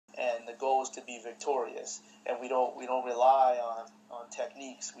supposed to be victorious, and we don't rely on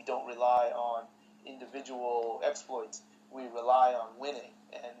techniques. We don't rely on individual exploits. We rely on winning,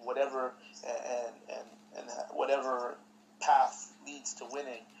 and whatever whatever path leads to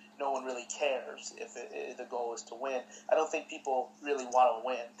winning. No one really cares if the goal is to win. I don't think people really want to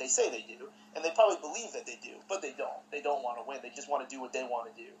win. They say they do, and they probably believe that they do, but they don't. They don't want to win. They just want to do what they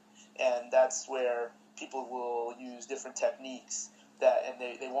want to do, and that's where people will use different techniques and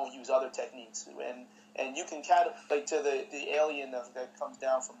they won't use other techniques. And you can like to the alien that comes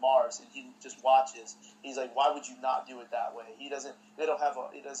down from Mars and he just watches. He's like, why would you not do it that way? He doesn't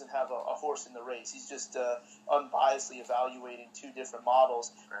have a horse in the race. He's just unbiasedly evaluating two different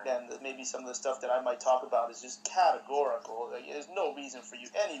models. Right. And maybe some of the stuff that I might talk about is just categorical. Like, there's no reason for you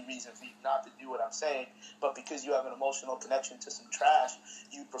not to do what I'm saying, but because you have an emotional connection to some trash,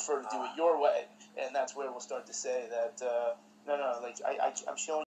 you prefer to do it your way. And that's where we'll start to say that, no, like I'm showing